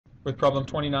With problem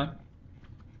 29,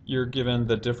 you're given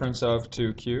the difference of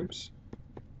two cubes.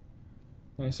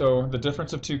 Okay, so the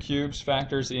difference of two cubes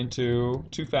factors into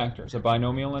two factors, a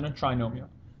binomial and a trinomial.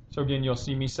 So again, you'll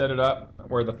see me set it up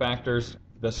where the factors,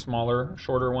 the smaller,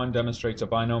 shorter one demonstrates a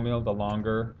binomial, the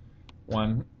longer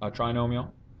one a trinomial.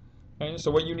 Okay,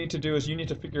 so what you need to do is you need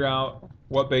to figure out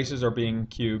what bases are being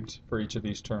cubed for each of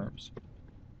these terms.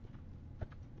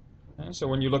 Okay, so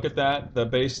when you look at that, the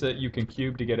base that you can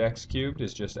cube to get x cubed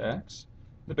is just x.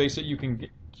 The base that you can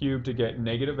cube to get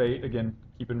 -8, again,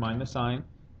 keep in mind the sign,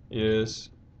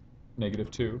 is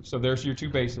 -2. So there's your two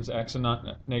bases, x and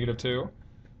 -2.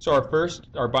 So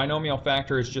our binomial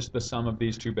factor is just the sum of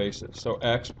these two bases. So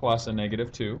x plus a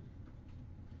 -2.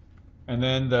 And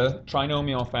then the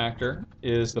trinomial factor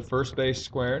is the first base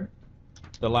squared.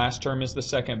 The last term is the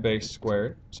second base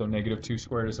squared. So -2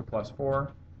 squared is a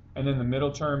 +4. And then the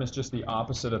middle term is just the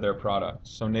opposite of their product.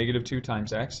 So -2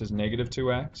 times x is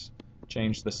 -2x.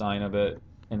 Change the sign of it,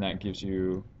 and that gives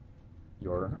you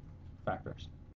your factors.